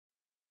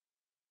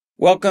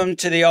Welcome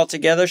to the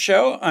Altogether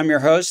Show. I'm your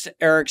host,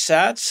 Eric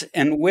Satz,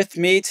 and with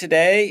me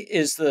today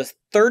is the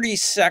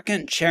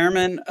 32nd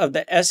chairman of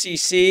the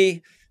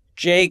SEC,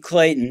 Jay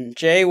Clayton.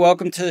 Jay,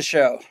 welcome to the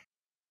show.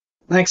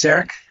 Thanks,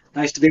 Eric.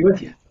 Nice to be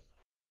with you.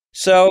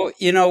 So,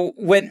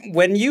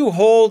 when you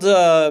hold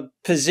a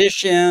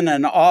position,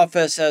 an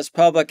office as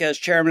public as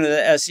chairman of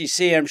the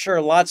SEC, I'm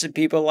sure lots of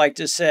people like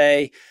to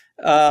say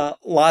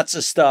lots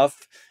of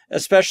stuff,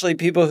 especially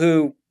people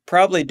who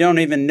probably don't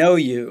even know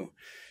you.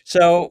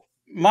 So,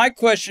 my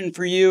question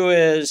for you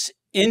is,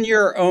 in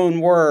your own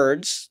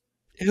words,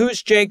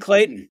 who's Jay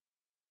Clayton?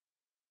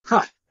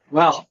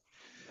 Well,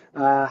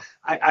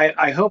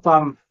 I hope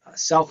I'm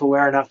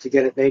self-aware enough to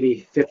get it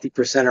maybe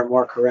 50% or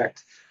more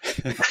correct.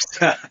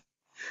 I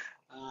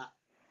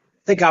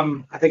think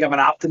I'm an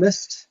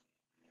optimist.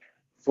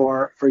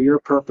 For your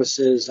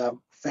purposes,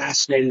 I'm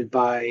fascinated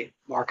by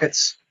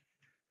markets.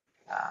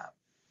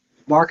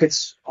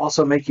 Markets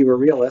also make you a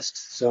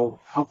realist, so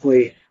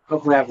hopefully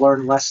I've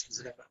learned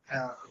lessons.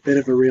 A bit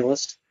of a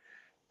realist.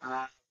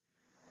 I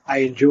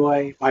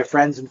enjoy my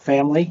friends and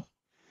family,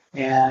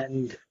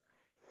 and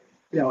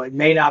it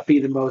may not be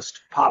the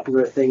most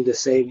popular thing to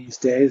say these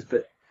days,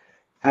 but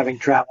having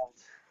traveled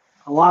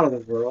a lot of the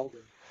world,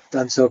 and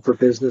done so for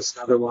business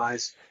and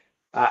otherwise,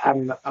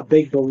 I'm a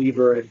big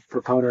believer and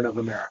proponent of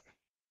America.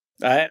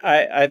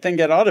 I think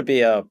it ought to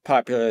be a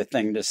popular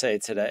thing to say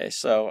today.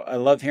 So I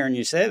love hearing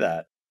you say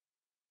that.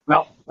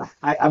 Well,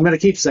 I'm going to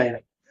keep saying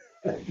it.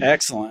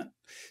 Excellent.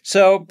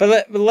 So,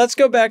 but let's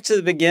go back to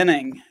the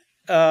beginning.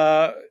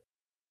 Where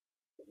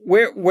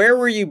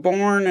were you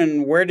born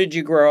and where did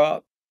you grow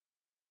up?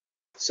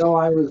 So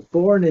I was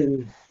born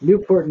in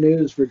Newport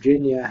News,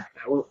 Virginia,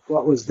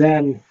 what was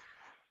then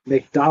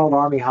McDonald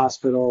Army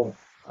Hospital,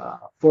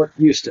 Fort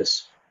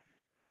Eustis.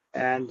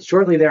 And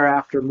shortly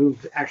thereafter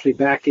moved actually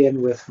back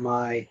in with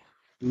my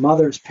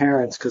mother's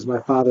parents because my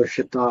father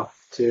shipped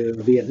off to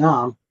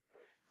Vietnam,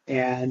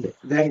 and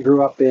then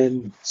grew up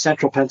in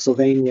central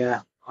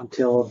Pennsylvania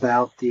until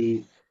about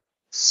the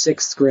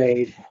 6th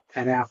grade,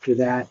 and after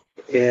that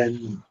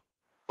in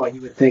what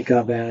you would think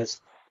of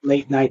as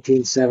late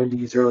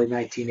 1970s, early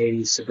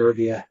 1980s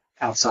suburbia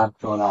outside of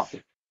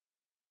Philadelphia.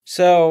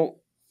 So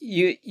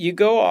you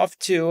go off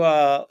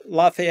to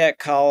Lafayette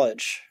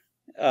College,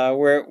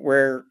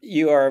 where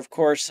you are, of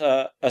course,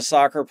 a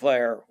soccer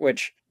player,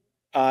 which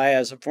I,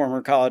 as a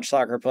former college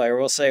soccer player,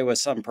 will say with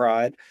some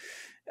pride.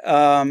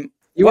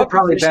 You were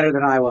probably better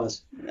than I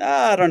was.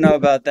 I don't know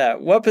about that.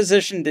 What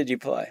position did you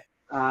play?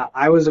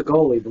 I was a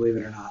goalie, believe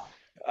it or not.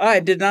 I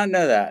did not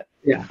know that.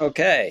 Yeah.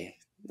 Okay.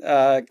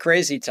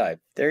 Crazy type.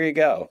 There you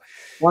go.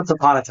 Once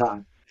upon a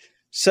time.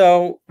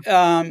 So,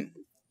 I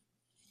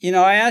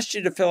asked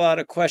you to fill out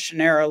a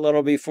questionnaire a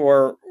little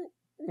before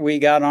we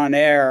got on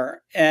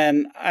air.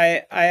 And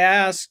I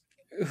asked,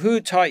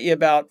 who taught you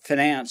about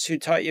finance? Who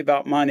taught you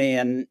about money?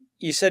 And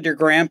you said your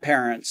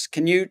grandparents.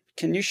 Can you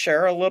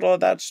share a little of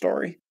that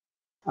story?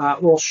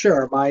 Well,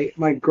 sure.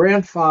 My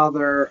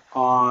grandfather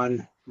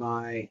on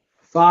my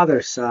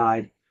father's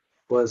side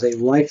was a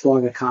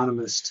lifelong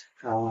economist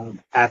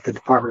at the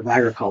Department of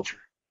Agriculture.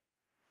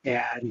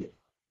 And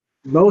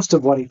most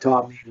of what he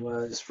taught me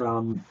was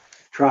from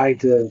trying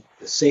to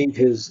save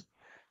his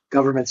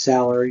government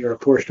salary or a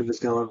portion of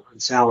his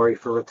government salary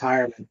for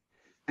retirement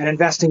and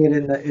investing it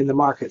in the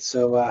market.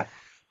 So,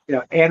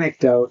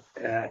 anecdote,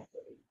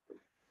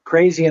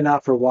 crazy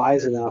enough or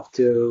wise enough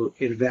to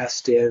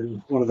invest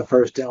in one of the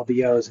first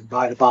LBOs and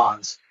buy the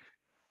bonds,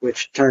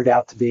 which turned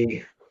out to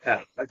be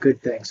a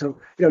good thing. So,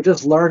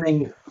 just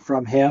learning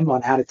from him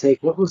on how to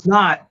take what was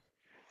not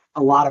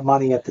a lot of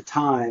money at the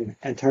time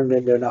and turn it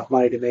into enough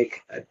money to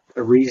make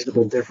a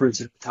reasonable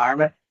difference in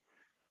retirement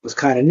was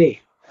kind of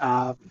neat.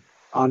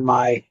 On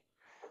my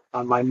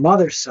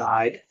mother's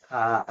side,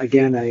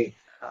 again, a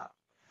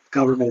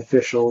government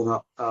official in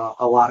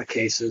a lot of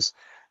cases,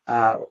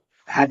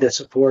 had to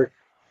support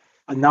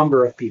a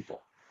number of people,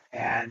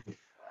 and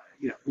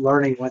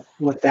learning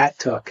what that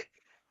took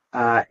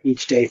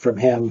each day from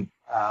him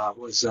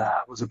was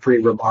a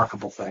pretty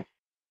remarkable thing.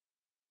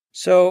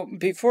 So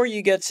before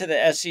you get to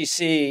the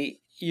SEC,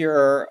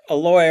 you're a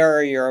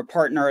lawyer, you're a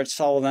partner at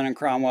Sullivan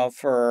Cromwell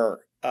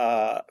for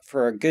a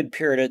good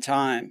period of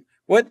time.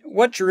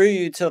 What drew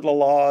you to the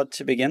law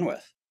to begin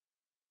with?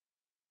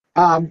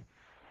 I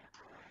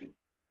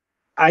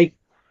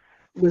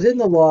was in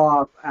the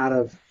law out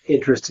of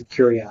interest and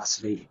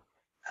curiosity.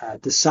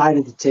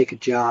 Decided to take a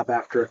job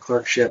after a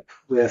clerkship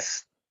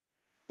with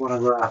one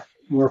of the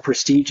more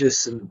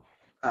prestigious and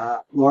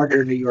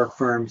larger New York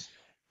firms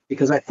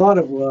because I thought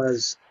it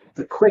was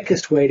the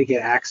quickest way to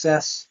get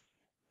access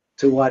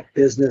to what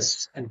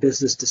business and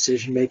business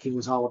decision making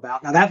was all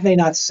about. Now, that may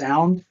not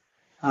sound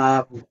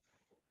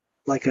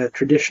like a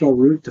traditional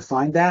route to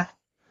find that,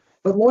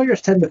 but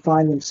lawyers tend to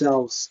find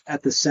themselves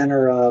at the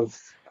center of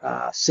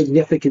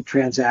significant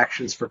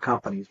transactions for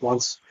companies.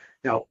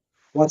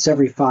 Once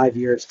every 5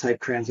 years type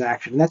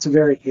transaction. And that's a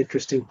very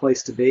interesting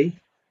place to be.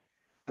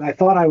 And I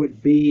thought I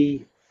would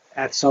be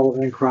at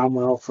Sullivan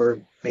Cromwell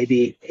for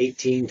maybe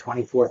 18,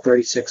 24,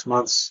 36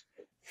 months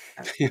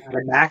at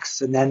a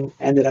max, and then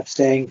ended up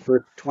staying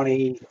for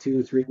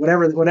 22, 3,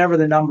 whatever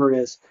the number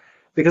is,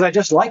 because I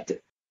just liked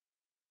it.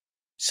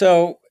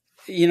 So,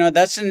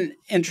 that's an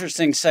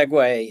interesting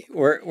segue.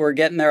 We're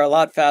getting there a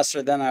lot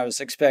faster than I was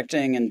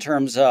expecting in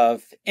terms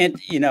of,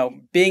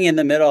 being in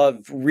the middle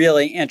of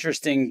really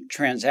interesting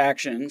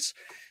transactions.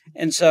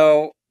 And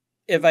so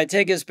if I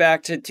take us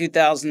back to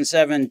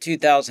 2007,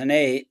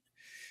 2008,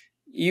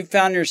 you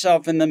found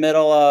yourself in the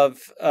middle of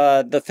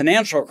the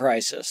financial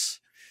crisis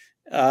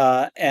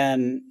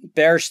and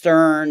Bear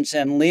Stearns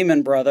and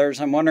Lehman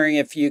Brothers. I'm wondering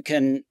if you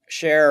can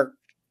share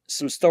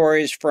some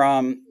stories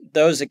from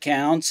those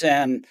accounts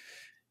and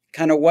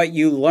kind of what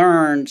you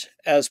learned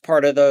as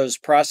part of those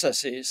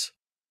processes.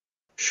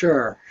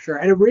 Sure.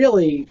 And it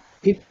really,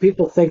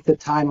 people think the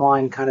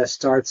timeline kind of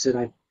starts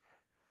and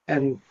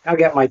I'll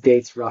get my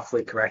dates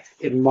roughly correct,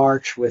 in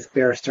March with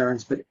Bear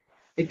Stearns, but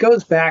it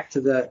goes back to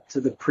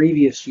the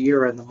previous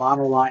year and the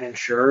monoline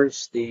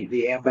insurers, the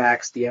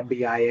AMBACs, the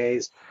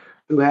MBIAs,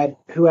 who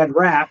had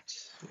wrapped,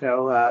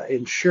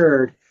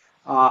 insured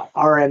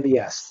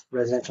RMBS,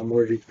 residential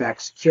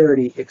mortgage-backed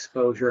security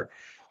exposure,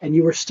 and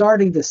you were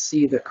starting to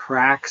see the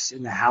cracks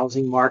in the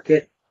housing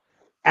market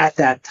at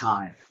that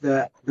time.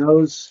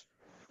 Those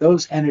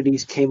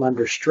entities came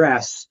under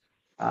stress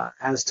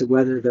as to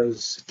whether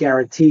those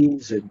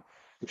guarantees and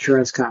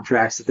insurance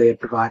contracts that they had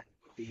provided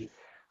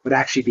would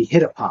actually be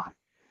hit upon.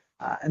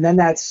 And then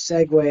that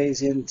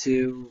segues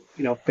into,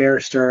 Bear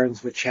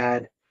Stearns, which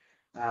had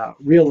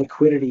real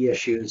liquidity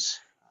issues,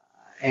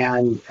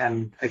 and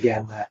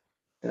again,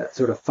 the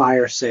sort of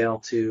fire sale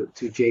to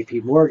J.P.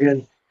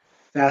 Morgan.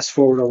 Fast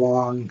forward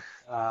along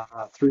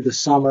through the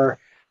summer,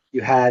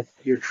 you had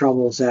your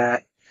troubles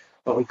at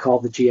what we call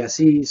the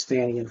GSEs,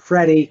 Fannie and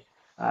Freddie.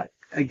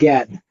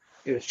 Again,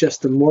 it was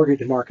just the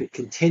mortgage market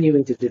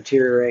continuing to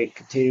deteriorate.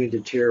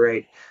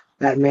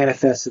 That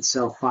manifests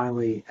itself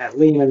finally at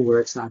Lehman, where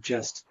it's not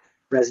just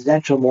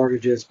residential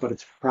mortgages, but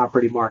it's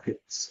property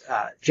markets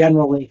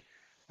generally.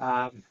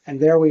 And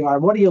there we are.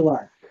 What do you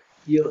learn?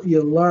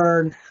 You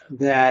learn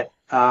that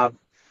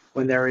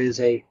when there is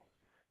a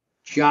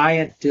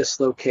giant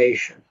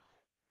dislocation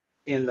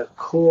in the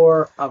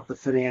core of the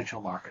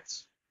financial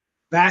markets,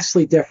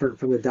 vastly different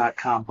from the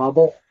dot-com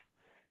bubble,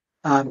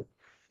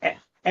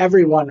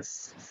 everyone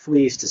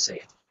flees to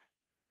safety.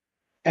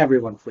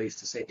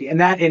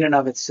 And that in and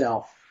of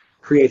itself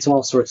creates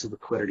all sorts of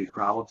liquidity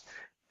problems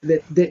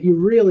that you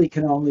really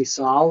can only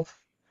solve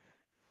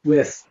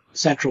with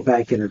central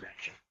bank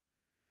intervention.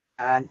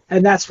 And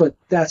that's what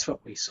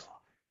we saw.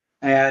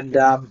 And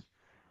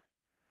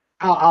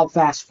I'll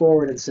fast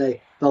forward and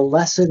say the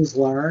lessons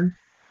learned,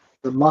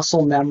 the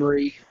muscle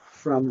memory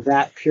from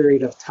that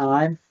period of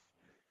time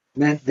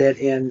meant that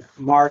in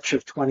March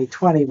of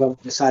 2020, when we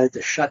decided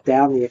to shut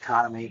down the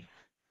economy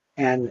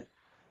and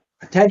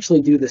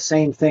potentially do the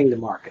same thing to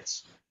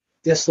markets,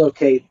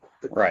 dislocate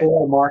the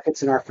core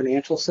markets in our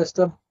financial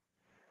system,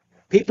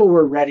 people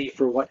were ready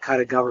for what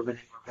kind of government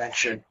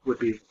intervention would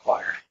be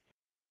required.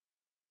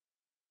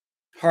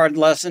 Hard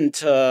lesson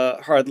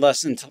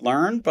to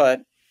learn,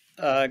 but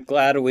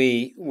glad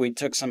we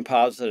took some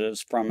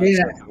positives from it.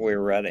 So we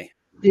were ready.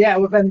 Yeah,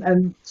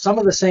 and some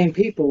of the same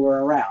people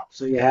were around.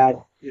 So you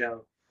had,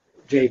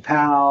 Jay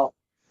Powell,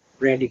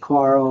 Randy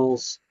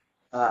Quarles,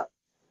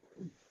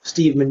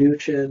 Steve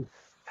Mnuchin,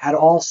 had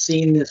all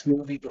seen this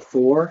movie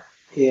before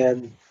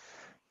in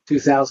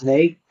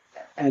 2008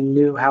 and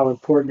knew how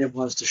important it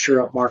was to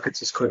shore up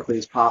markets as quickly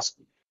as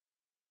possible.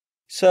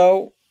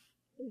 So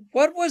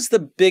what was the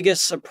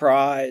biggest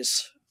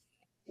surprise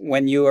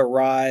when you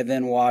arrive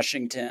in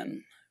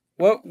Washington?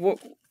 What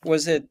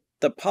was it,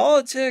 the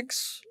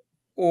politics,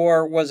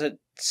 or was it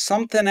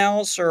something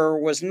else, or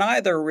was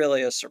neither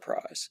really a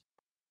surprise?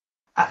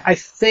 I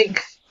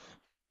think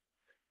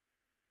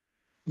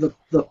the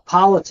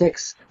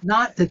politics,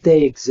 not that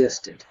they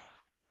existed,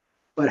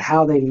 but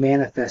how they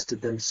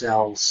manifested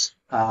themselves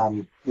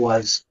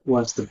was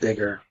the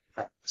bigger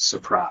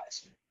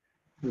surprise.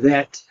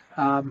 That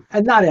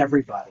and not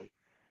everybody,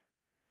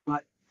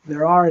 but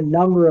there are a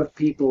number of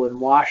people in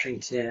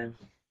Washington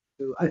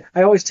who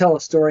I always tell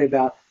a story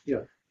about,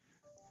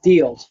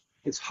 deals.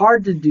 It's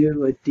hard to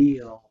do a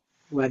deal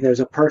when there's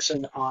a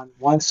person on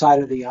one side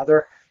or the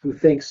other who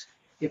thinks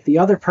if the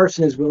other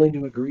person is willing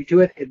to agree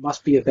to it, it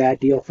must be a bad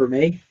deal for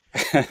me.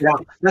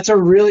 That's a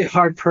really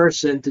hard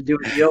person to do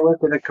a deal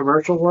with in a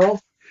commercial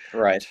world.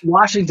 Right.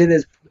 Washington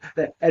is,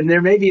 and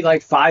there may be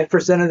like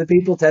 5% of the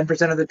people,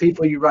 10% of the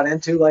people you run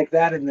into like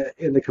that in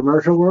the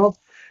commercial world.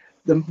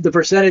 The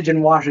percentage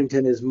in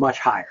Washington is much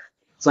higher.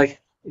 It's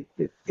like,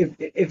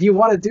 if you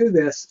want to do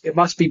this, it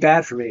must be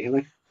bad for me. I'm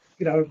like,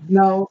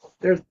 no,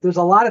 there's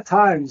a lot of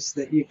times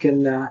that you can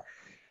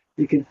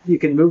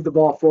move the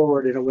ball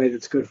forward in a way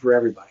that's good for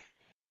everybody.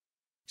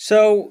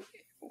 So,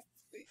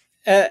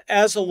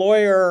 as a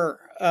lawyer,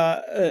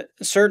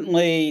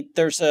 certainly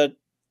there's a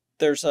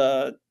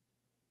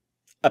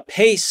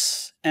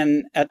pace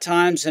and at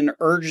times an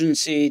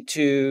urgency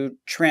to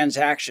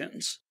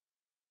transactions.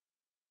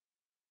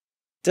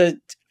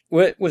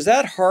 Was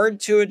that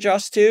hard to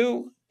adjust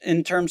to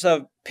in terms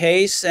of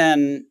pace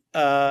and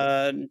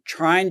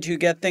trying to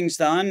get things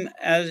done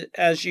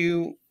as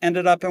you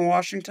ended up in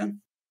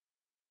Washington?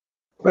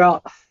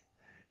 Well,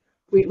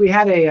 we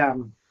had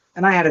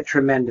and I had a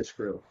tremendous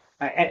group.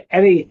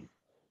 Anything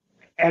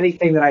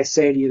that I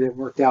say to you that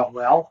worked out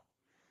well,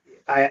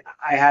 I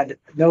had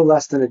no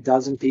less than a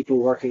dozen people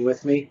working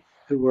with me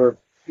who were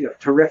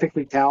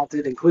terrifically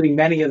talented, including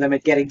many of them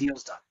at getting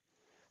deals done.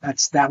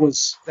 That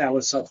was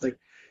something,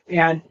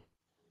 and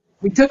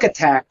we took a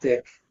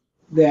tactic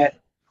that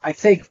I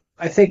think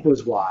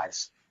was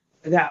wise.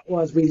 And that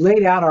was we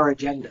laid out our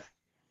agenda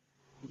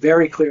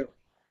very clearly,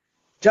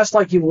 just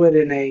like you would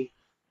in a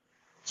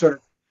sort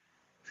of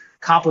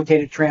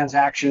complicated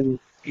transaction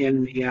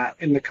in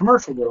the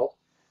commercial world,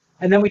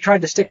 and then we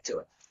tried to stick to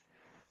it.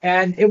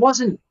 And it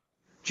wasn't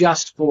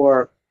just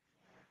for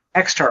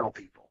external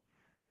people;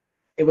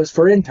 it was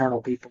for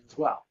internal people as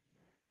well.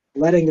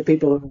 Letting the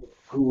people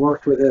who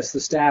worked with us, the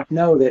staff,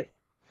 know that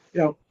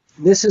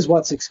this is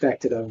what's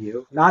expected of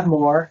you, not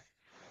more,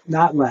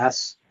 not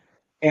less,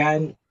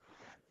 and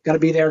got to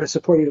be there to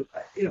support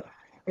you.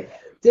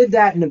 Did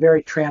that in a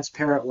very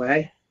transparent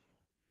way.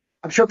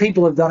 I'm sure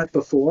people have done it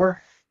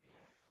before,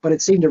 but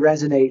it seemed to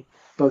resonate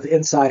both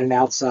inside and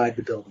outside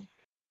the building.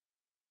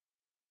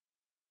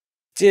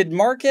 Did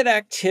market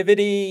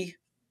activity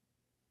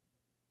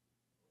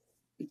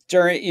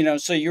during,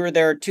 so you were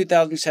there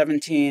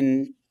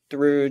 2017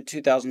 through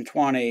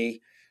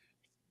 2020,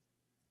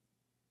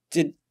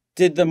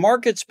 did the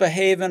markets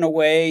behave in a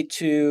way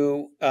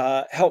to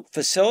help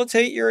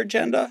facilitate your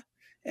agenda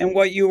and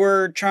what you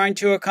were trying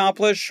to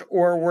accomplish,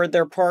 or were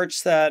there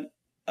parts that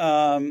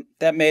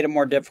made it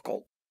more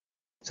difficult?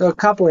 So a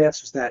couple of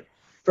answers to that.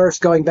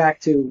 First, going back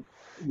to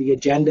the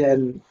agenda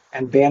and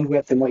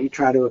bandwidth and what you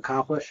try to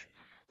accomplish,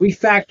 we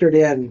factored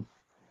in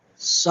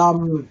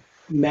some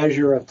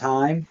measure of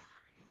time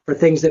for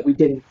things that we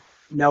didn't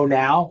know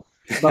now,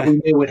 but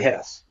we knew would hit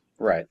us.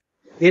 Right.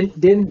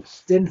 Didn't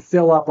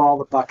fill up all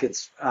the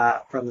buckets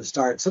from the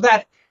start. So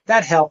that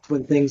helped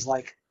when things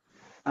like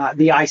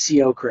the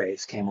ICO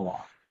craze came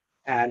along,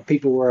 and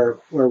people were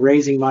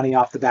raising money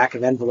off the back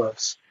of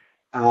envelopes,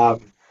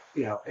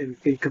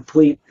 in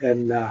complete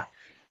and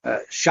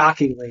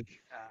shockingly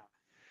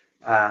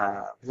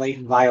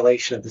blatant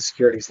violation of the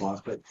securities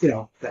laws. But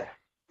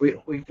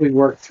we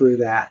worked through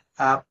that.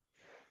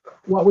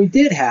 What we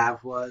did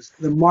have was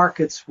the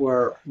markets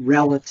were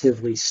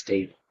relatively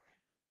stable.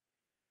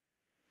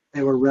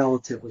 They were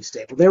relatively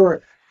stable. There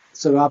were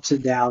some ups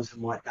and downs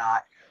and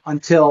whatnot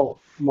until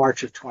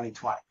March of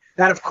 2020.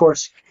 That, of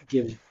course,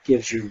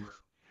 gives you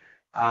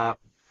room,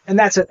 and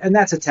that's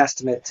a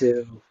testament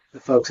to the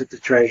folks at the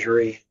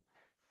Treasury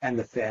and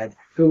the Fed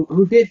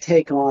who did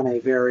take on a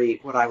very,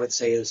 what I would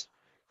say is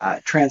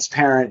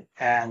transparent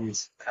and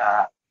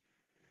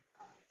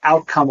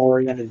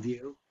outcome-oriented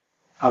view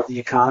of the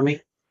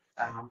economy.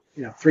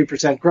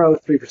 3%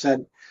 growth,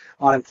 3%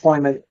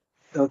 unemployment.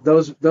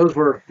 Those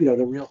were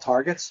the real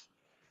targets.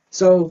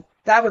 So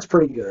that was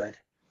pretty good.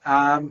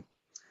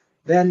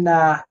 Then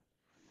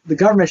the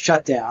government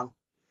shutdown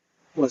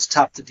was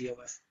tough to deal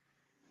with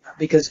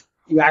because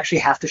you actually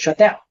have to shut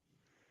down.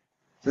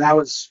 So that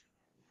was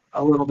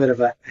a little bit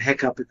of a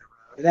hiccup in the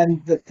road. And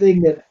then the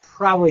thing that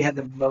probably had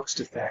the most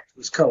effect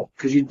was COVID,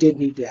 because you did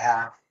need to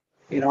have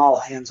all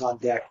hands on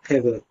deck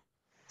pivot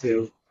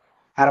to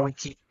how do we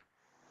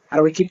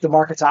keep the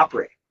markets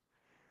operating?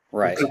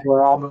 Right. Because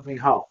we're all moving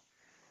home.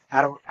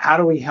 How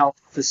do we help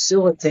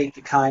facilitate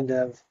the kind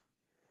of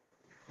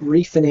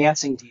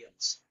refinancing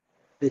deals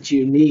that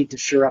you need to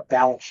shore up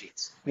balance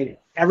sheets? I mean,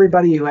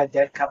 everybody who had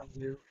debt coming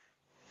due,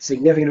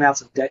 significant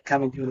amounts of debt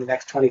coming due in the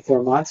next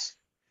 24 months,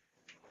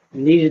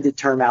 needed to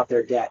term out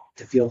their debt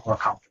to feel more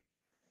comfortable.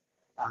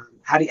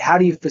 How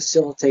do you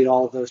facilitate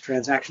all of those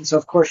transactions? So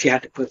of course you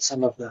had to put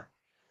some of the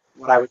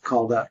what I would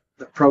call the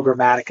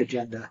programmatic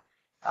agenda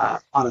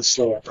on a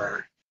slower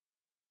burner.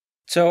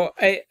 So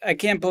I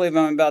can't believe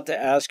I'm about to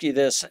ask you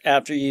this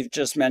after you've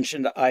just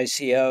mentioned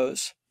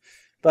ICOs,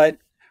 but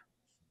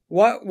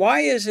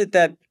why is it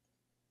that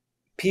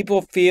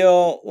people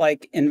feel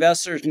like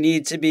investors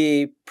need to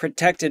be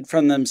protected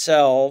from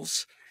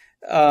themselves,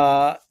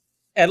 at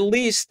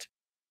least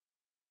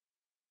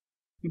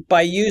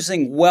by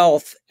using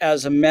wealth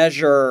as a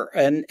measure?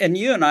 And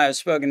you and I have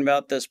spoken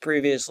about this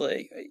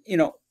previously.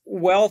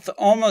 Wealth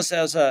almost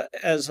as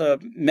a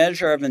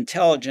measure of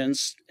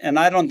intelligence, and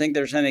I don't think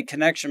there's any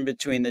connection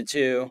between the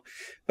two,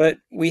 but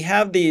we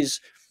have these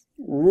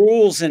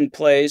rules in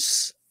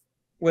place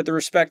with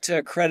respect to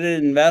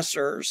accredited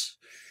investors,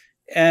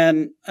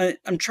 and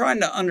I'm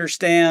trying to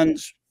understand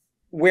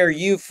where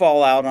you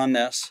fall out on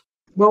this.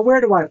 Well,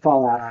 where do I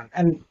fall out on?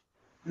 And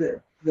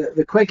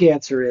the quick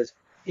answer is,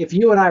 if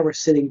you and I were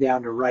sitting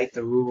down to write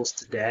the rules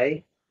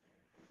today,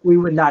 we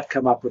would not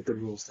come up with the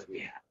rules that we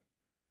have.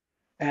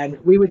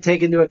 And we would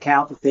take into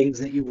account the things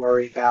that you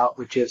worry about,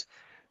 which is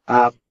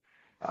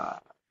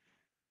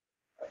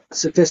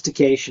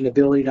sophistication,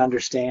 ability to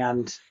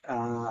understand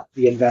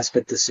the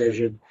investment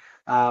decision,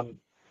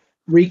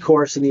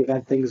 recourse in the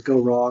event things go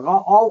wrong,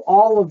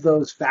 all of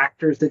those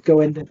factors that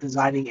go into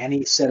designing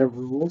any set of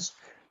rules.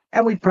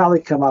 And we'd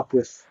probably come up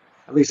with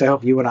At least I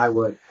hope you and I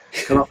would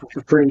come up with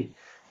some pretty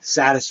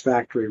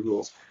satisfactory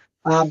rules.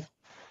 Um,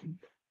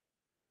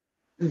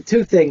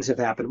 Two things have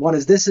happened. One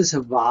is this has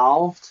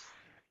evolved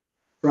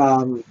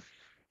from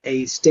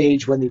a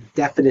stage when the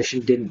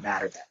definition didn't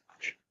matter that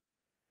much.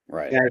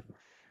 Right. Okay?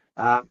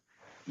 Uh,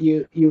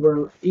 you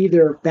were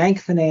either bank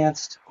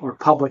financed or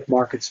public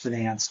markets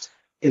financed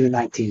in the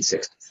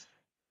 1960s.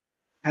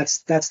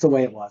 That's the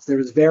way it was. There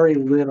was very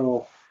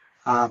little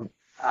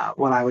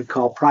what I would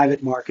call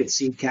private market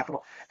seed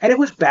capital, and it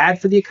was bad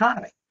for the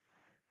economy.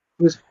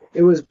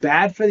 It was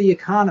bad for the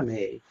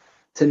economy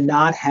to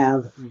not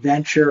have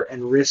venture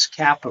and risk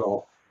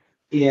capital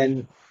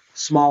in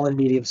small and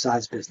medium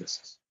sized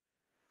businesses.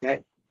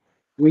 Okay,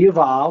 we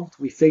evolved.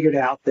 We figured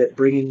out that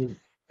bringing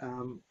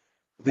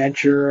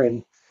venture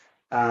and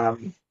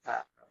um, uh,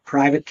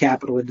 private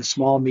capital into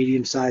small,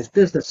 medium-sized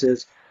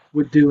businesses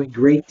would do a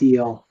great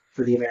deal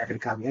for the American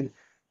economy. And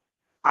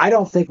I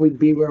don't think we'd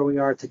be where we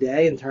are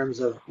today in terms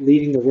of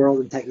leading the world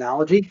in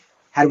technology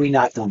had we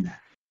not done that.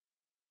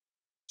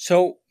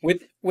 So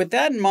with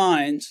that in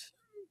mind,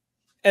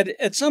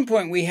 at some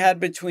point we had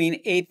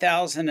between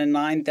 8,000 and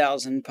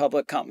 9,000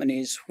 public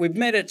companies. We've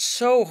made it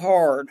so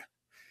hard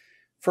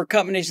for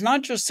companies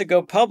not just to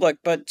go public,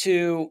 but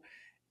to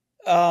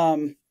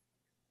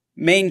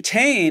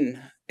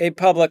maintain a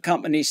public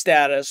company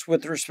status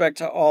with respect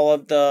to all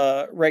of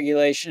the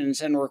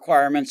regulations and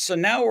requirements. So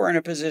now we're in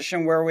a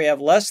position where we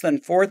have less than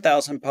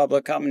 4,000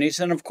 public companies.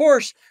 And of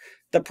course,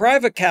 the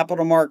private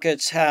capital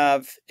markets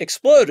have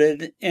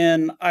exploded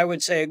in, I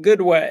would say, a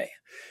good way.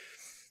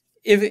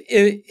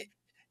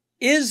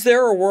 Is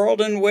there a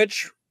world in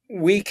which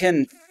we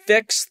can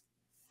fix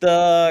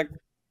the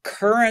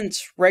current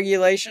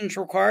regulations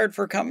required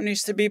for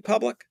companies to be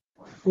public?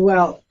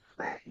 Well,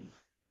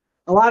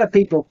 a lot of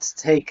people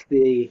take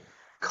the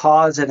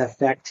cause and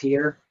effect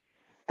here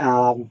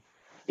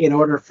in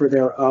order for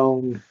their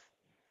own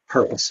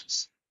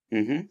purposes.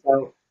 Mm-hmm.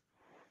 So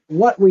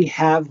what we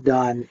have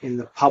done in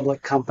the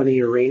public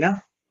company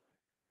arena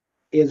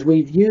is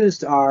we've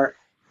used our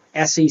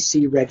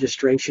SEC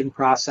registration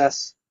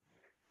process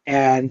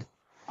and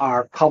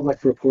our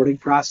public reporting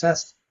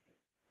process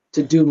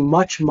to do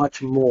much,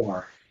 much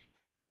more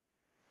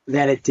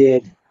than it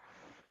did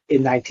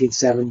in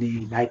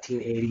 1970,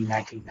 1980,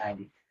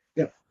 1990.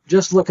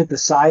 Just look at the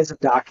size of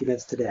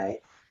documents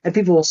today. And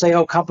people will say,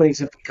 oh, companies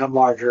have become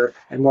larger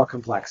and more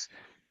complex.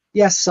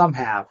 Yes, some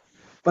have.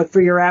 But for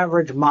your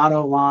average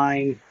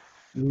monoline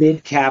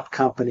mid-cap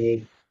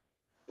company,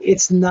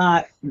 it's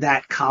not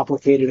that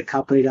complicated a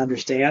company to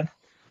understand.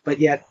 But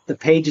yet the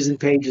pages and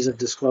pages of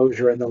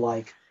disclosure and the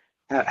like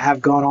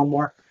have gone on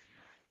more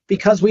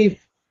because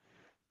we've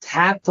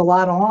tapped a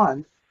lot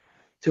on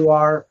to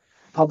our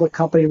public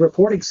company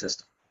reporting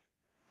system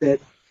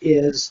that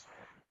is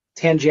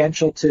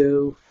tangential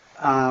to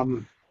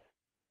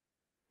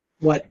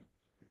what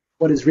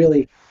is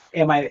really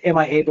am I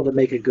able to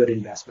make a good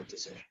investment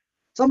decision?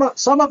 Some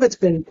of it's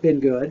been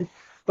good,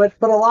 but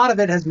a lot of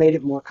it has made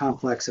it more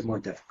complex and more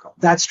difficult.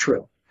 That's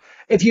true.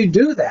 If you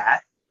do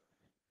that,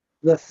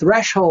 the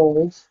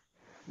threshold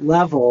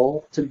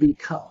level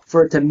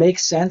for it to make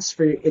sense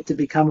for it to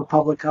become a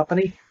public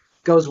company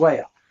goes way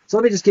up. So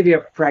let me just give you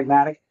a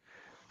pragmatic.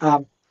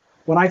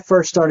 When I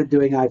first started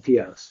doing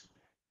IPOs,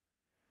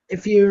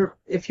 if your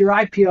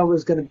IPO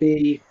was going to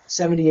be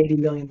 $70-80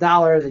 million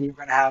and you're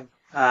going to have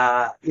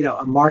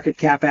a market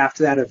cap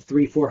after that of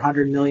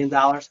 $300-400 million,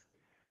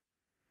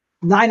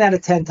 9 out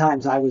of 10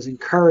 times I was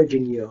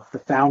encouraging you. If the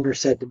founder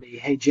said to me,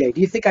 "Hey Jay,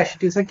 do you think I should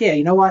do this?" Like, yeah,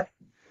 you know what?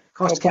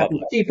 Cost of capital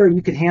is cheaper.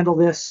 You can handle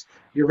this.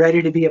 You're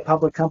ready to be a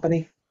public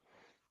company.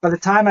 By the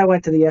time I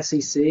went to the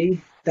SEC,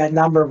 that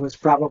number was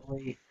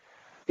probably,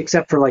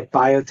 except for like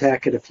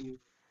biotech and a few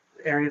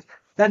areas,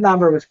 that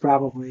number was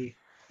probably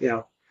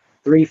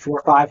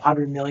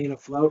 300-500 million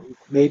afloat,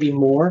 maybe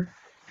more,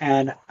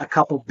 and a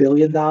couple $1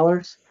 billion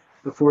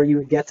before you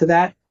would get to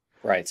that.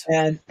 Right.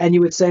 And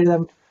you would say to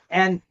them,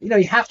 and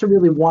you have to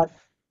really want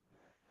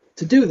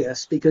to do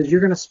this because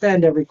you're going to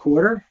spend every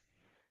quarter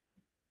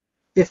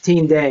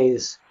 15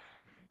 days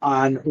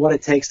on what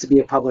it takes to be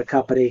a public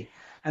company,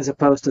 as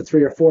opposed to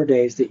 3 or 4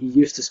 days that you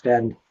used to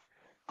spend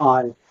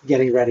on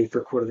getting ready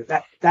for quarterly.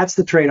 That's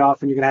the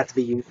trade-off, and you're going to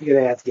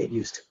have to get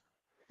used to.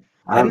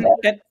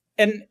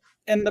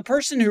 And the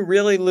person who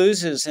really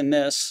loses in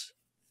this,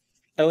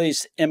 at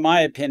least in my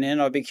opinion,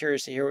 I'll be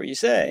curious to hear what you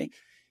say,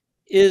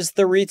 is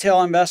the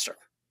retail investor.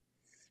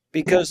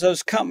 Because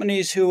those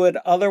companies who would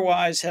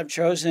otherwise have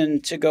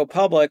chosen to go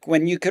public,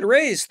 when you could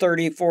raise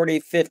 $30,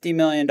 $40, $50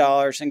 million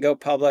and go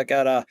public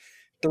at a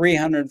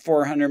 $300,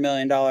 $400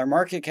 million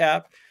market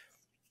cap,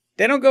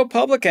 they don't go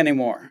public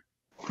anymore.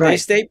 Right. They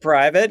stay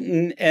private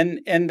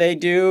and they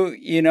do,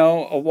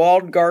 a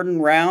walled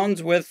garden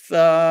rounds with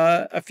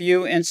a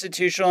few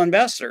institutional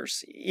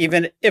investors,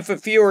 even if a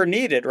few are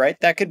needed, right?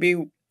 That could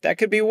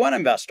be one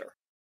investor.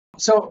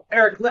 So,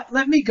 Eric,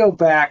 let me go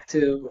back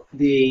to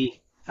the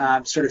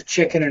sort of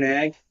chicken and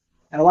egg.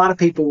 And a lot of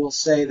people will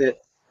say that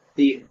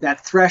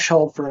that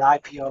threshold for an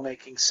IPO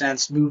making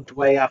sense moved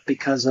way up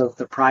because of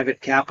the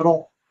private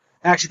capital.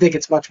 I actually think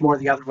it's much more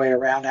the other way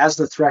around. As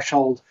the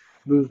threshold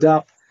moved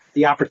up,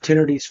 the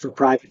opportunities for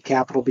private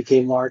capital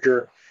became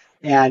larger,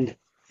 and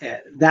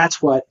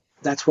that's what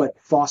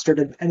fostered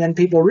it. And then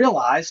people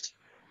realized,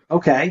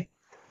 okay,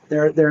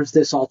 there's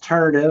this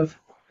alternative.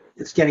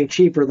 It's getting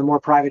cheaper. The more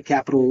private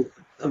capital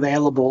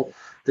available,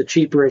 the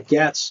cheaper it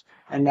gets.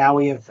 And now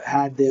we have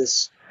had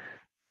this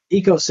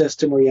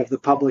ecosystem where you have the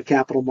public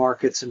capital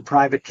markets and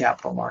private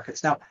capital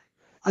markets. Now,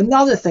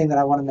 another thing that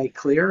I want to make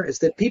clear is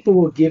that people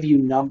will give you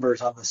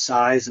numbers on the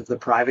size of the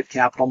private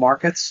capital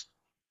markets.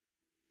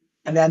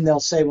 And then they'll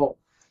say, well,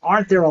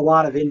 aren't there a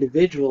lot of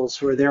individuals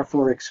who are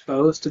therefore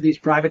exposed to these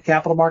private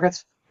capital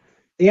markets?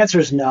 The answer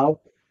is no.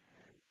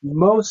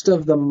 Most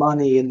of the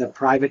money in the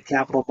private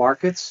capital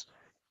markets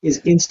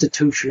is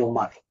institutional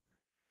money.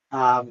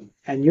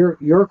 And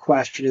your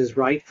question is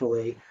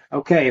rightfully,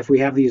 okay, if we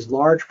have these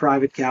large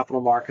private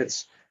capital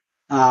markets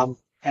and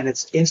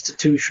it's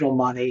institutional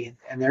money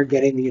and they're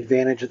getting the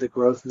advantage of the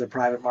growth in the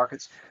private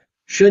markets,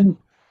 shouldn't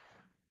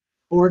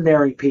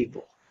ordinary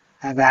people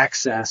have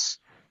access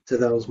to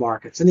those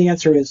markets? And the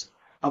answer is,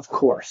 of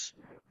course.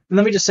 And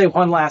let me just say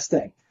one last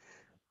thing.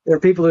 There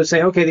are people who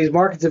say, okay, these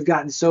markets have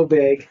gotten so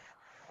big,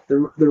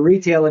 the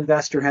retail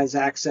investor has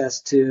access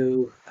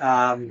to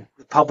the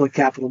public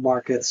capital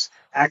markets,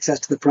 access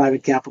to the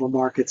private capital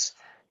markets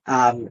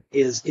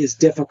is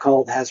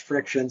difficult, has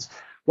frictions.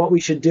 What we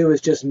should do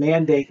is just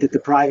mandate that the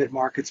private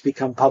markets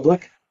become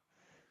public.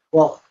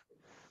 Well,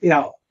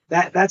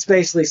 that's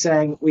basically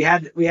saying we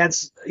had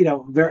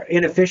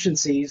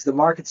inefficiencies. The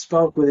market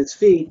spoke with its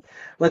feet.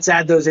 Let's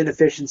add those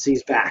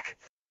inefficiencies back.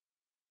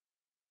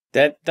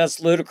 That's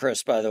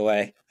ludicrous, by the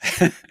way.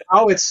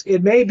 Oh,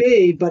 it may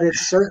be, but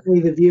it's certainly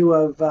the view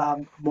of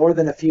more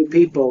than a few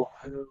people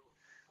who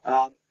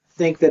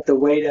think that the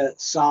way to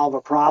solve a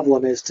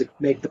problem is to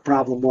make the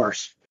problem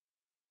worse.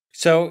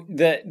 So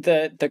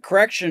the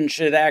correction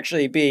should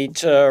actually be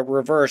to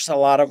reverse a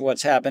lot of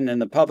what's happened in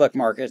the public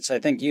markets. I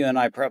think you and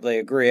I probably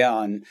agree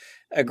on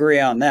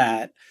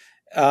that.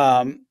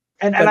 And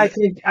I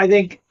think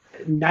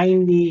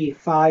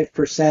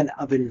 95%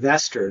 of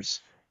investors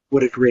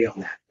would agree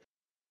on that.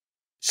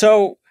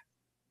 So,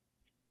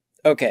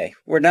 okay,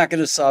 we're not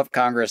going to solve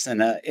Congress in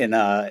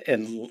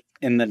the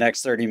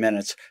next 30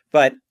 minutes,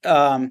 but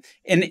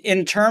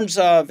in terms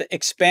of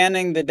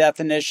expanding the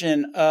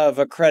definition of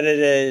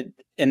accredited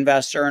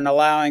investor and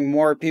allowing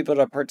more people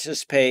to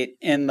participate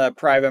in the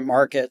private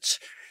markets,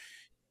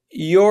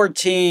 your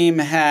team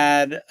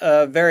had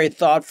a very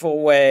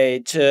thoughtful way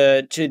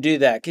to do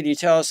that. Can you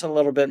tell us a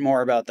little bit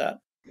more about that?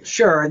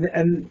 Sure.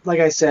 And like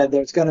I said,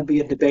 there's going to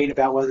be a debate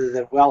about whether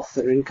the wealth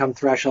or income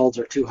thresholds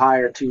are too high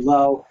or too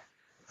low.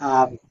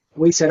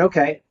 We said,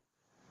 okay,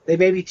 they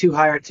may be too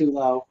high or too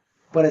low,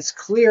 but it's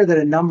clear that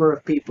a number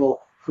of people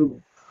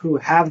who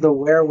have the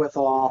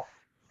wherewithal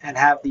and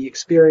have the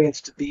experience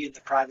to be in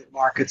the private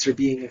markets are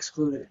being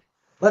excluded.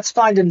 Let's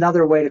find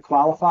another way to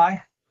qualify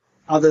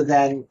other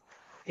than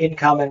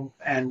income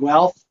and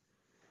wealth.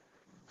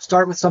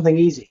 Start with something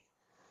easy.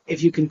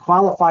 If you can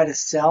qualify to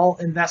sell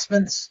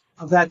investments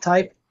of that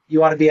type,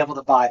 you ought to be able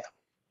to buy them.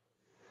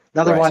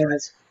 Another one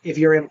is if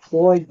you're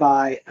employed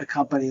by a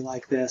company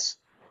like this,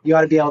 you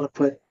ought to be able to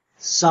put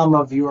some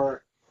of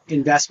your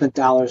investment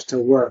dollars to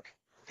work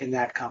in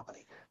that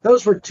company.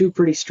 Those were two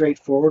pretty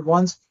straightforward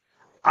ones.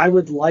 I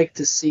would like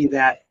to see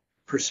that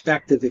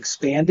perspective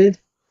expanded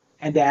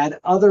and add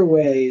other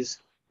ways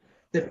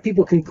that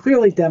people can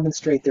clearly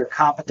demonstrate their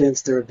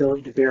competence, their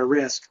ability to bear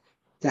risk,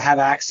 to have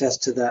access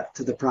to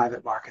the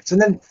private markets.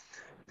 And then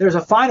there's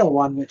a final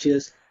one, which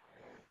is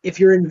if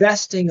you're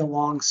investing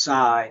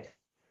alongside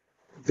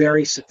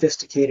very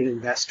sophisticated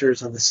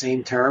investors on the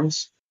same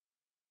terms,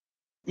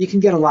 you can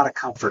get a lot of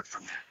comfort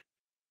from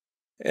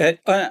that.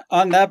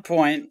 On that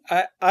point,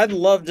 I'd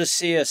love to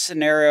see a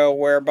scenario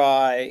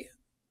whereby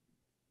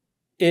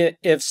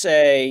if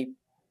say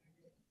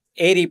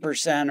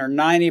 80% or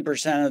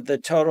 90% of the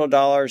total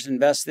dollars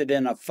invested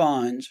in a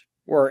fund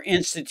were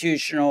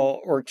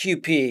institutional or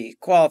QP,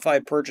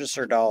 qualified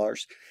purchaser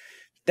dollars,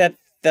 that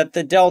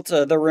the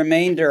delta, the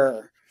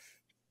remainder,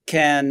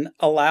 can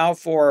allow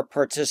for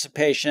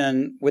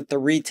participation with the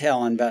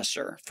retail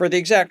investor for the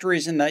exact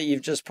reason that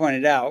you've just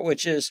pointed out,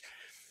 which is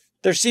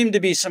there seem to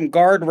be some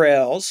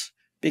guardrails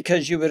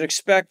because you would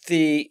expect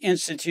the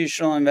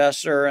institutional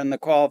investor and the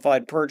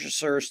qualified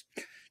purchasers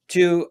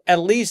to at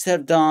least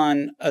have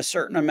done a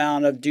certain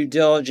amount of due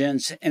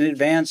diligence in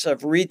advance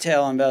of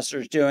retail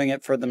investors doing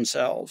it for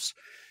themselves.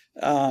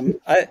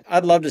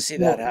 I'd love to see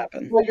that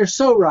happen. Well, you're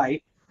so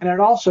right. And it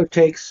also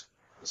takes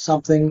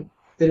something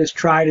that is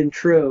tried and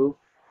true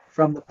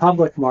from the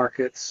public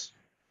markets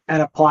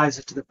and applies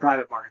it to the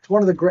private markets.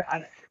 One of the great,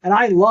 and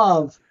I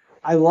love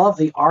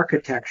the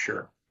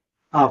architecture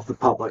of the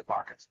public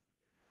markets.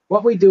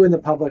 What we do in the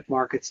public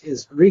markets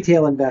is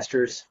retail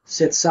investors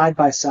sit side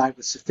by side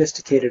with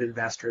sophisticated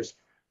investors.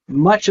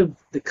 Much of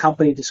the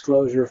company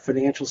disclosure,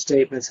 financial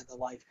statements, and the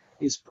like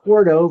is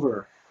poured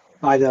over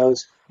by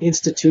those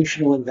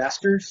institutional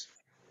investors.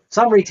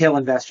 Some retail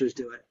investors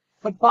do it,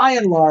 but by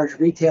and large,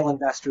 retail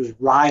investors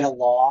ride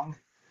along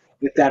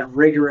with that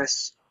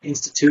rigorous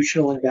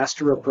institutional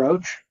investor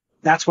approach,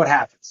 that's what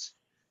happens.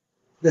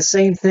 The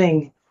same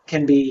thing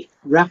can be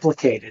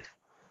replicated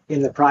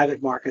in the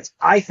private markets,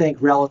 I think,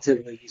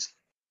 relatively easily.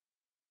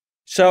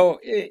 So,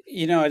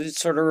 it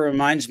sort of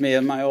reminds me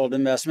of my old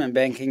investment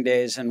banking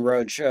days and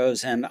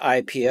roadshows and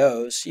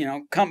IPOs.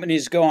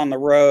 Companies go on the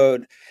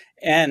road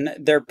and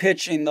they're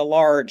pitching the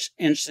large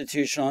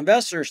institutional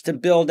investors to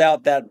build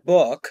out that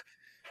book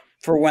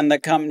for when the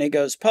company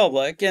goes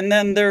public. And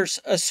then there's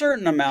a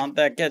certain amount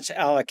that gets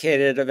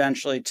allocated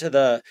eventually to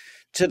the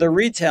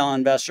retail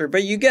investor,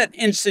 but you get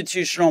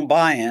institutional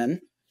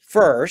buy-in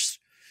first,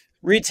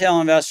 retail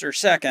investor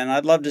second.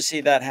 I'd love to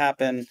see that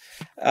happen.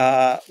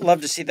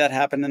 Love to see that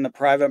happen in the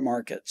private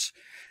markets.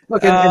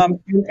 Look, and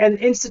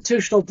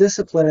institutional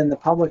discipline in the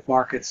public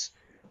markets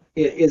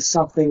is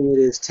something that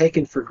is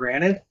taken for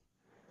granted,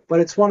 but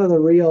it's one of the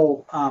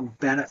real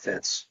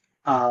benefits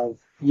of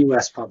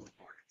U.S. public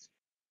markets.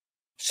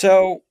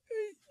 So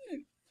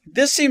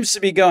this seems to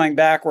be going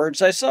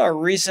backwards. I saw a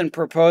recent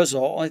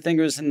proposal. I think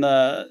it was in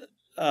the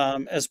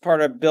as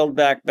part of Build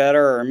Back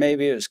Better, or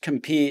maybe it was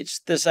Competes.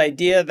 This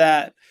idea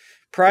that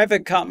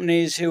private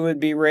companies who would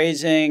be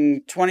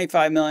raising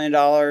 $25 million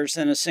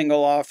in a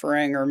single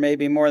offering, or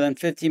maybe more than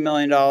 $50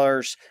 million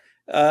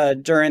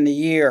during the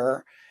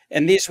year,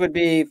 and these would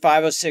be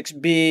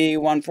 506B,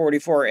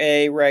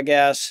 144A, Reg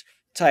S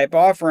type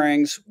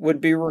offerings, would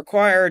be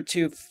required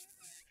to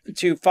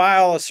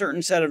file a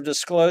certain set of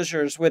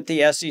disclosures with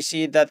the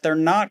SEC that they're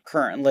not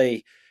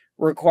currently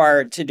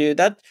required to do.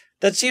 That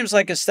seems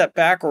like a step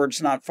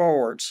backwards, not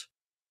forwards.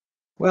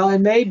 Well, it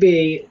may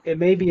be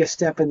a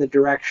step in the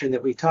direction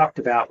that we talked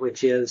about,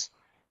 which is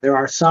there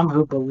are some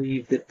who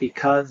believe that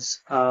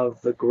because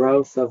of the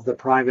growth of the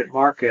private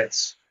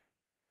markets,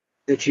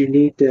 that you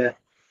need to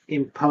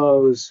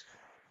impose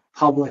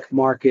public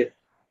market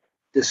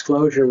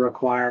disclosure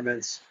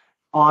requirements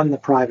on the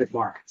private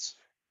markets,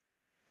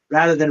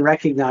 rather than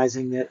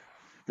recognizing that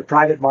the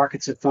private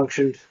markets have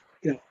functioned,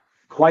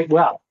 quite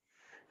well.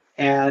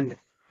 And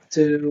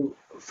to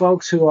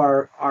folks who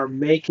are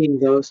making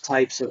those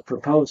types of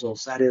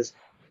proposals, that is,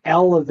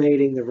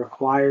 elevating the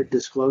required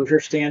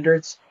disclosure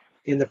standards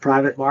in the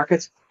private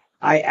markets,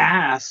 I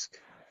ask,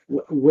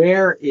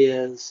 where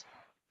is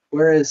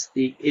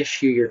the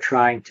issue you're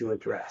trying to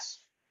address?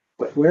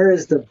 Where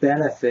is the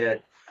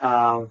benefit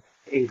of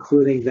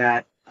including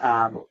that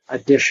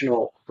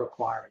additional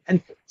requirement?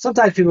 And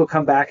sometimes people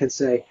come back and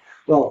say,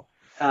 well,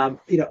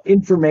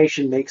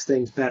 information makes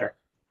things better.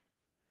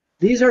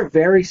 These are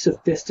very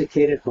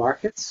sophisticated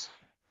markets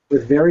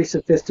with very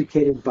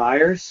sophisticated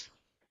buyers.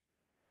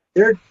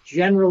 They're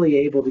generally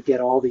able to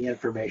get all the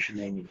information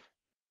they need.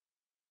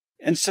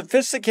 And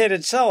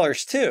sophisticated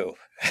sellers too,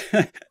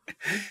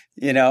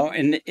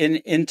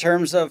 in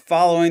terms of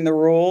following the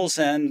rules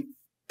and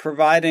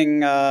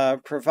providing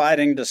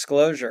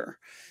disclosure.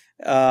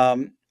 Now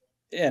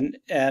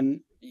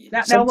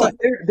look,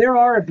 there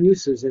are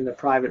abuses in the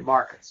private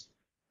markets,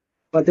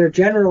 but they're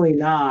generally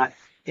not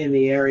in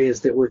the areas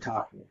that we're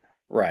talking about.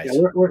 Right.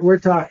 We're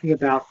talking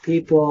about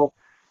people,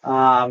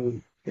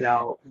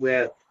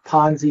 with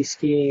Ponzi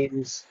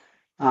schemes,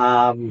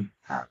 the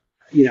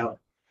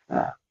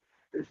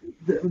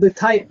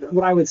type.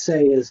 What I would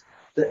say is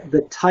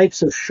the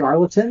types of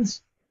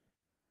charlatans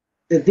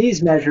that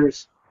these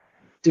measures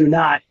do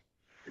not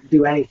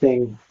do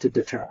anything to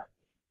deter.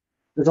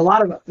 There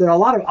are a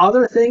lot of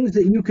other things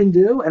that you can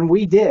do, and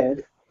we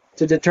did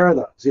to deter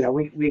those.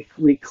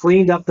 We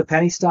cleaned up the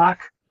penny stock,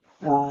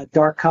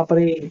 dark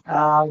company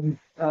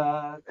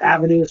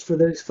avenues for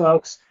those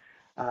folks.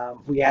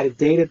 We added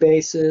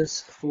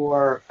databases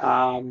for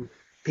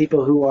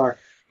people who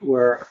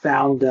were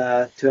found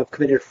to have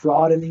committed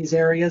fraud in these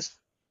areas.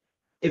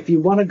 If you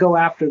want to go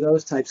after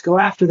those types, go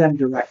after them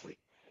directly.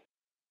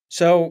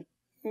 So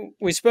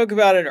we spoke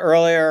about it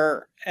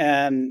earlier,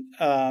 and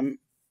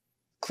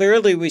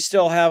clearly we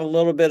still have a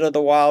little bit of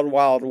the wild,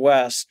 wild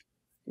west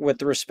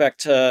with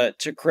respect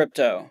to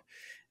crypto.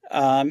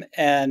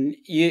 And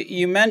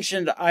you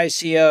mentioned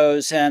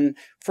ICOs, and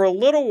for a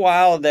little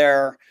while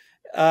there,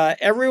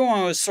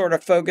 everyone was sort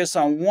of focused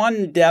on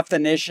one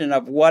definition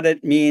of what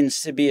it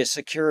means to be a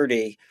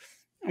security.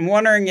 I'm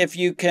wondering if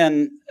you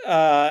can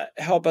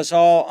help us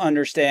all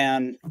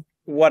understand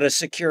what a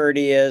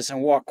security is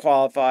and what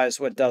qualifies,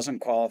 what doesn't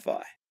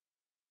qualify.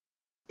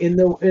 In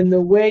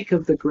the wake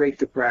of the Great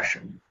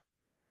Depression,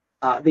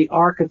 the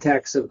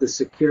architects of the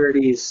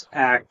Securities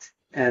Act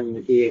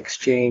and the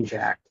Exchange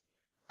Act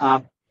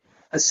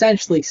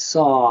essentially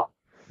saw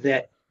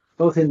that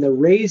both in the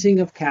raising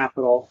of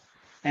capital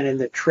and in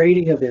the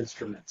trading of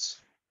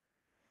instruments,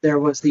 there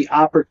was the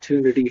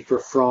opportunity for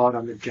fraud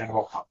on the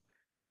general public.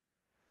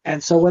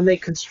 And so when they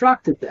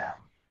constructed them,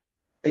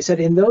 they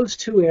said in those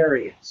two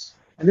areas,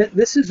 and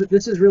this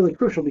is really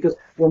crucial, because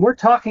when we're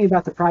talking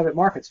about the private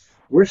markets,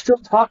 we're still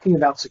talking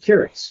about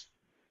securities.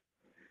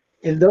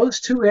 In those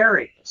two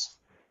areas,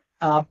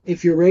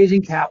 if you're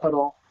raising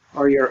capital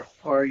or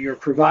you're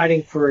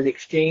providing for an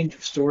exchange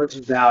of stores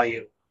of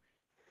value,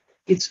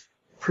 it's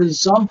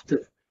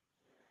presumptive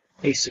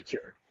a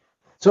security.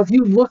 So if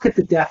you look at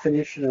the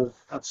definition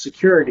of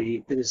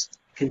security that is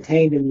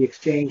contained in the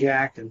Exchange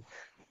Act and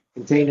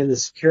contained in the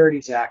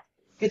Securities Act,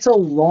 it's a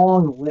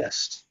long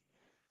list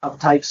of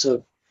types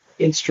of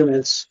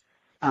instruments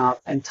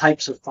and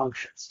types of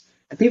functions.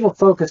 And people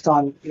focused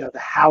on the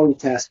Howey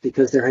test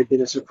because there had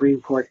been a Supreme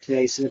Court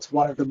case, and it's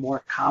one of the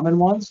more common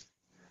ones.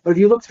 But if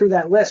you look through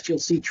that list, you'll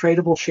see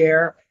tradable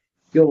share.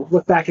 You'll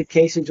look back at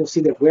cases, you'll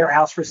see that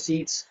warehouse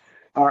receipts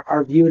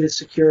are viewed as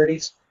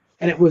securities.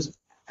 And it was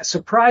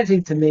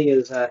surprising to me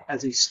as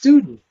a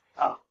student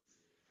of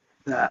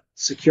the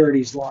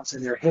securities laws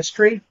and their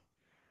history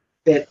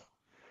that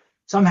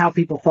somehow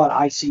people thought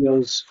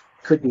ICOs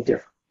could be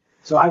different.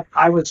 So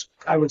I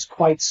was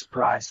quite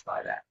surprised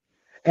by that.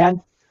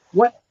 And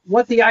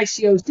what the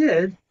ICOs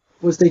did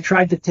was they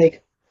tried to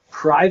take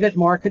private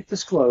market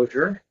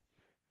disclosure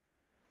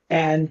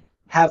and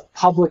have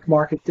public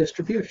market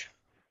distribution.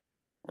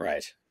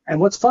 Right. And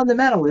what's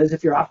fundamental is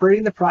if you're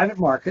operating the private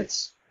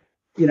markets,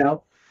 you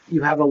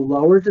have a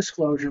lower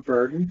disclosure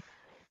burden,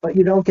 but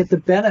you don't get the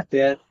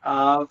benefit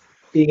of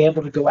being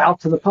able to go out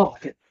to the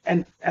public.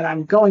 And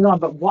I'm going on,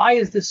 but why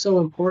is this so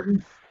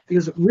important?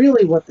 Because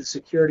really what the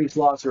securities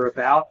laws are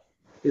about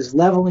is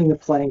leveling the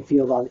playing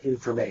field on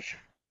information.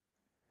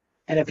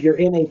 And if you're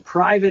in a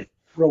private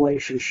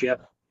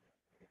relationship,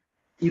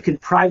 you can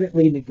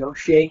privately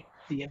negotiate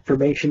the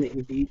information that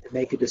you need to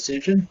make a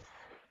decision.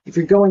 If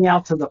you're going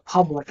out to the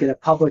public in a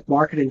public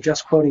market and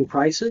just quoting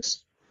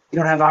prices, you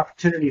don't have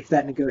opportunity for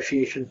that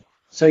negotiation.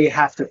 So you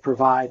have to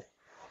provide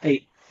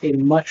a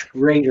much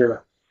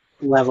greater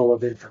level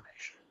of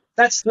information.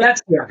 That's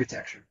the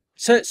architecture.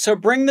 So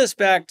bring this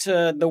back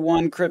to the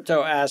one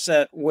crypto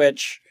asset,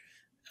 which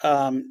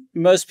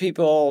most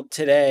people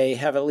today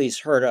have at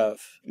least heard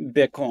of,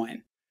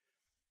 Bitcoin.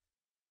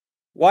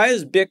 Why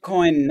is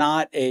Bitcoin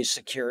not a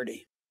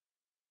security?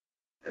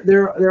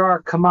 There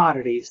are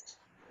commodities,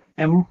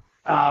 and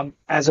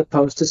as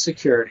opposed to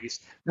securities.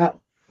 Now,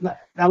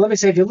 let me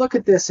say, if you look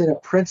at this in a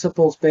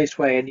principles-based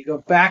way, and you go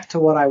back to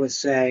what I was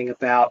saying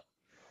about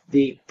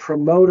the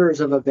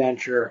promoters of a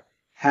venture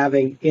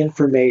having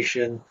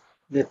information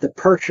that the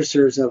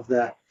purchasers of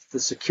the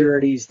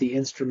securities, the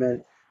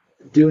instrument,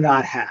 do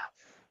not have.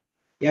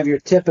 You have your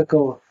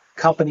typical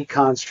company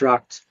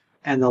construct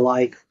and the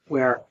like,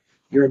 where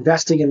you're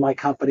investing in my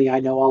company, I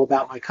know all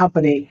about my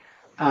company,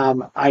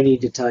 I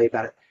need to tell you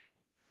about it.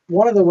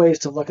 One of the ways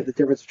to look at the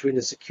difference between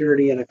a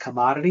security and a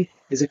commodity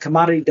is a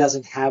commodity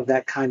doesn't have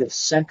that kind of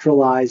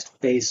centralized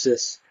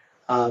basis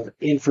of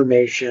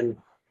information,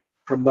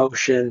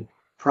 promotion,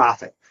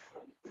 profit.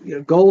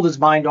 Gold is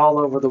mined all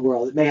over the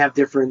world. It may have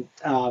different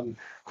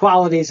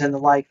qualities and the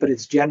like, but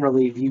it's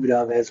generally viewed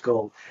of as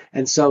gold.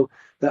 And so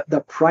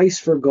the price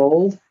for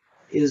gold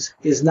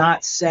is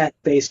not set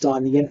based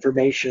on the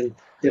information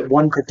that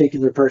one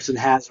particular person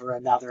has or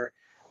another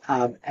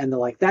and the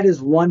like. That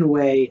is one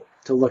way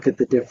to look at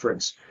the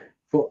difference.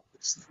 But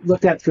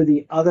looked at through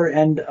the other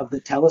end of the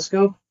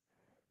telescope,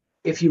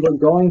 if you were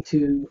going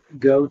to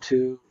go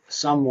to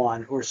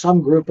someone or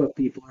some group of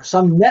people or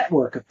some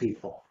network of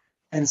people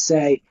and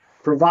say,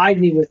 provide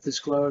me with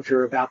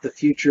disclosure about the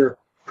future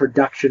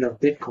production of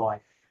Bitcoin,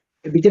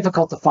 it'd be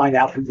difficult to find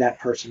out who that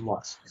person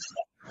was.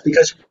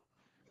 Because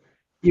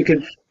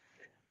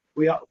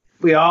we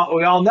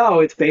all know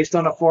it's based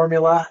on a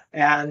formula,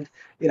 and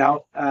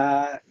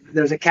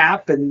there's a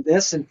cap and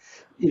this, and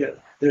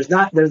there's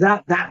not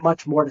that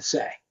much more to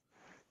say.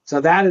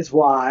 So that is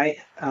why,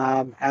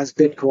 as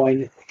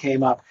Bitcoin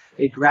came up,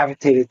 it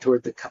gravitated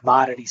toward the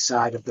commodity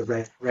side of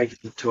the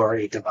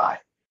regulatory divide.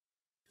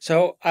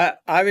 So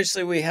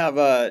obviously we have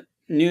a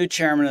new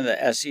chairman of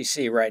the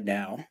SEC right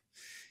now.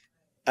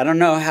 I don't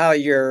know how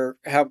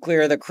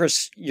clear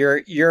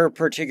your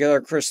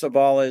particular crystal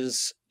ball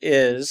is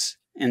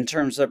in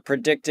terms of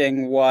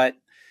predicting what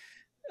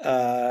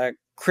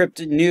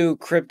new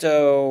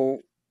crypto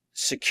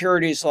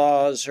securities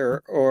laws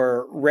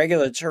or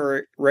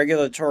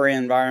regulatory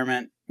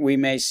environment we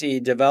may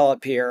see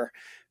develop here.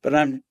 But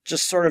I'm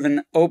just sort of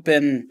an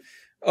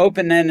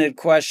open-ended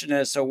question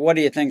as to what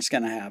do you think is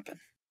going to happen?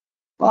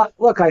 Well,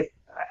 look, I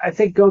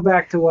think go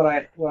back to what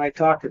I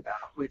talked about,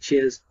 which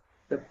is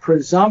the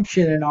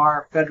presumption in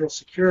our federal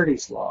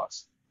securities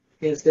laws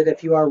is that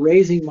if you are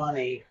raising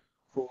money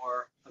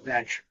for a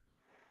venture,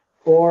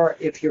 or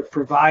if you're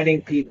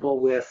providing people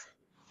with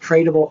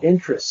tradable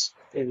interests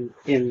in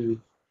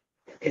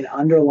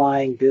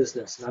underlying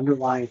business, an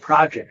underlying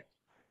project,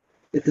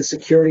 that the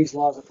securities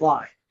laws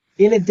apply.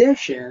 In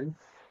addition,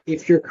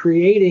 if you're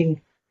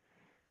creating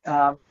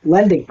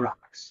lending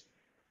products,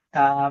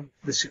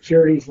 the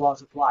securities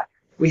laws apply.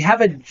 We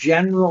have a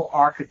general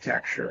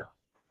architecture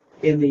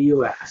in the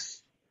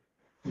U.S.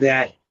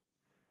 that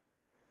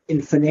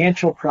in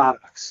financial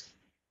products,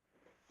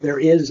 there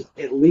is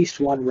at least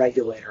one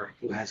regulator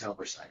who has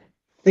oversight.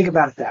 Think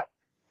about it that way.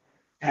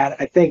 And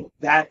I think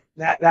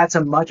that's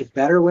a much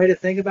better way to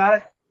think about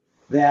it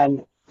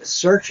than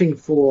searching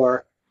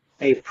for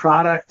a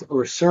product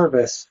or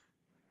service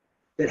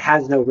that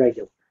has no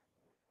regulator.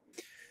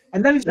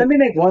 And then let me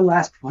make one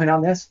last point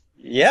on this.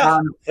 Yeah,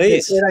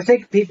 please. And I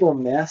think people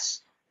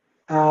miss.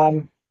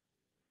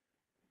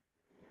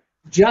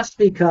 Just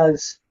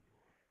because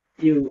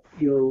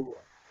you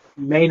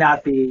may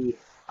not be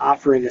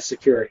offering a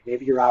security.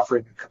 Maybe you're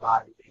offering a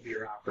commodity. Maybe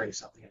you're offering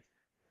something.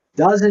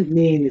 Doesn't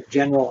mean that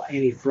general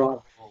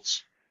anti-fraud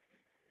rules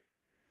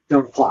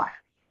don't apply.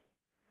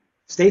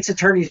 States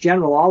attorneys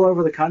general all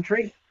over the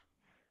country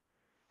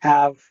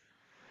have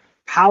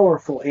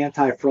powerful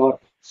anti-fraud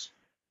rules.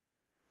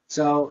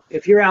 So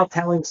if you're out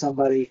telling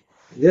somebody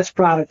this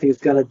product is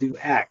going to do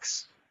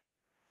X,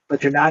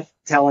 but you're not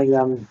telling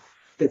them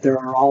that there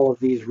are all of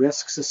these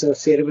risks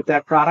associated with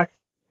that product,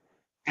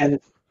 and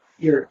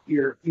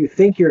you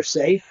think you're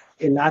safe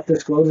in not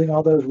disclosing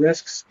all those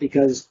risks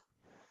because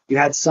you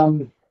had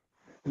some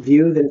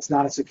view that it's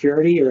not a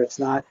security or it's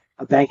not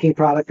a banking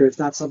product or it's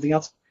not something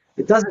else,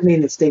 it doesn't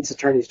mean that states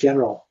attorneys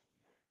general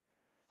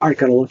aren't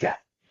going to look at it.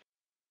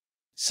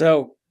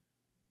 So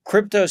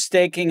crypto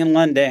staking and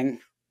lending,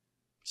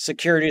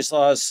 securities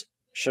laws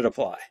should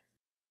apply.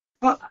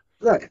 Well,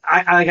 look,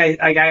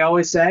 I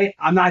always say,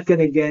 I'm not going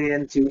to get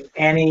into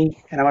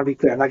any, and I want to be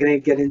clear, I'm not going to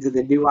get into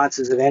the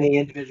nuances of any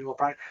individual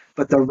product,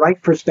 but the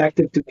right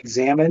perspective to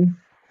examine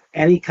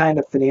any kind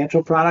of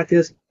financial product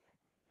is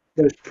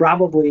there's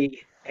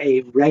probably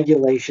a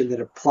regulation that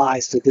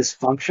applies to this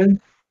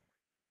function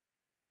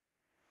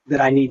that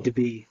I need to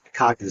be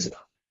cognizant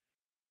of.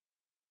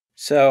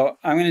 So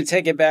I'm going to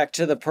take it back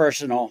to the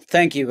personal.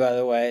 Thank you, by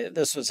the way.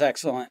 This was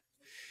excellent.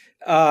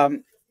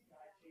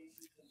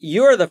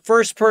 You're the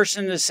first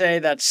person to say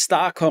that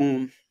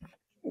Stockholm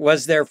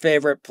was their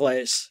favorite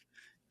place.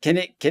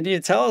 Can you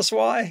tell us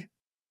why?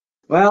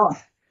 Well,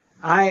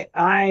 I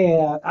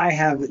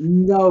have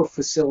no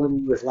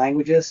facility with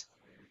languages,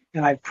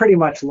 and I pretty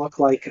much look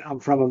like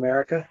I'm from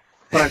America,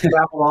 but I've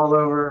traveled all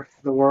over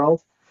the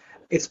world.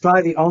 It's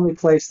probably the only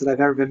place that I've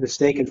ever been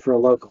mistaken for a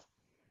local.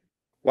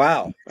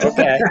 Wow.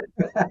 Okay.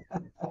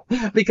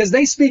 Because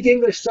they speak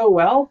English so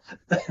well.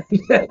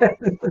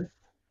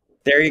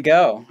 There you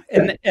go.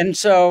 And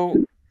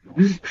so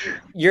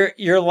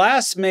your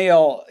last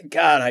meal,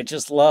 God, I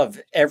just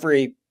love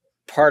every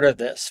part of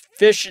this.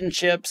 Fish and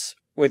chips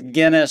with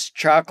Guinness,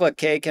 chocolate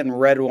cake, and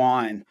red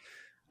wine.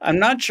 I'm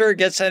not sure it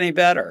gets any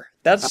better.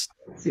 That's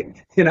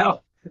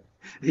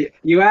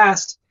you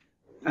asked.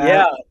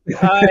 Yeah,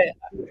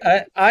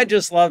 I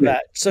just love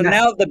that. So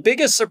now the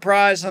biggest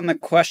surprise on the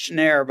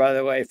questionnaire, by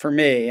the way, for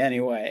me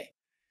anyway,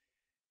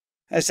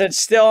 I said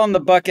still on the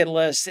bucket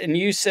list, and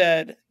you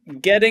said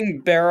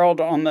getting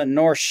barreled on the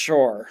North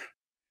Shore.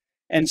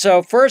 And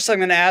so first I'm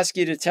going to ask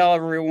you to tell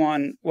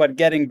everyone what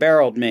getting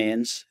barreled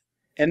means.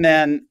 And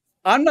then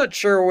I'm not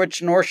sure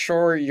which North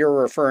Shore you're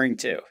referring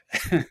to.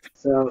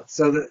 So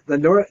the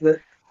North,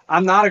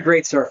 I'm not a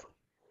great surfer.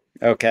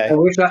 Okay. I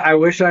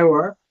wish I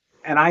were.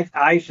 And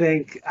I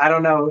think, I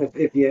don't know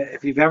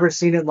if you've ever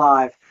seen it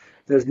live,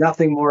 there's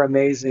nothing more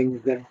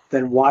amazing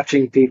than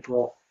watching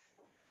people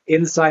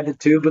inside the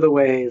tube of the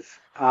wave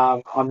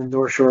on the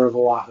North Shore of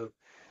Oahu,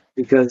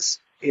 because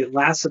it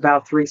lasts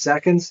about 3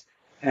 seconds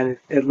and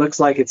it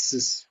looks like it's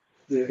just,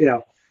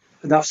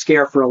 enough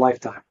scare for a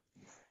lifetime.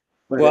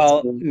 But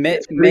well,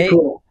 it's pretty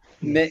cool.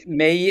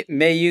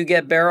 May you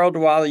get barreled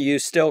while you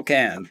still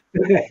can.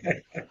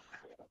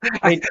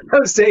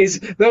 Those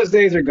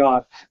days are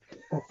gone.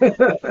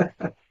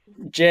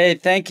 Jay,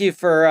 thank you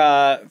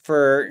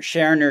for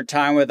sharing your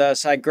time with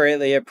us. I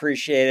greatly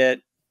appreciate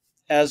it.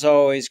 As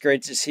always,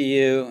 great to see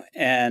you,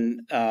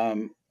 and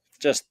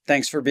just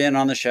thanks for being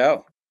on the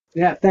show.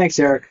 Yeah, thanks,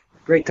 Eric.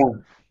 Great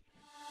time.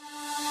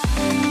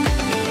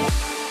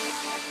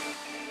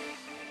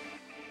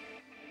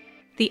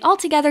 The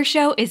Altogether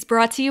Show is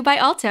brought to you by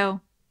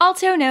Alto.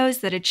 Alto knows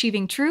that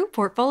achieving true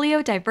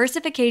portfolio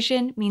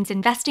diversification means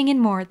investing in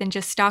more than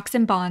just stocks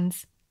and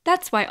bonds.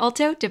 That's why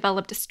Alto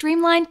developed a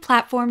streamlined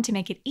platform to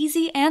make it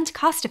easy and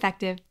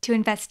cost-effective to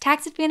invest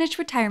tax-advantaged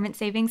retirement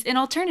savings in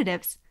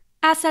alternatives,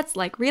 assets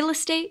like real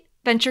estate,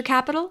 venture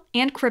capital,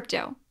 and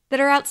crypto that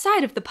are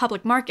outside of the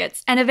public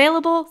markets and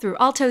available through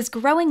Alto's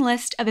growing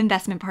list of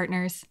investment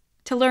partners.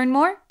 To learn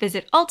more,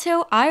 visit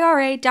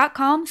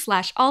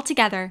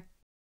altoira.com/altogether.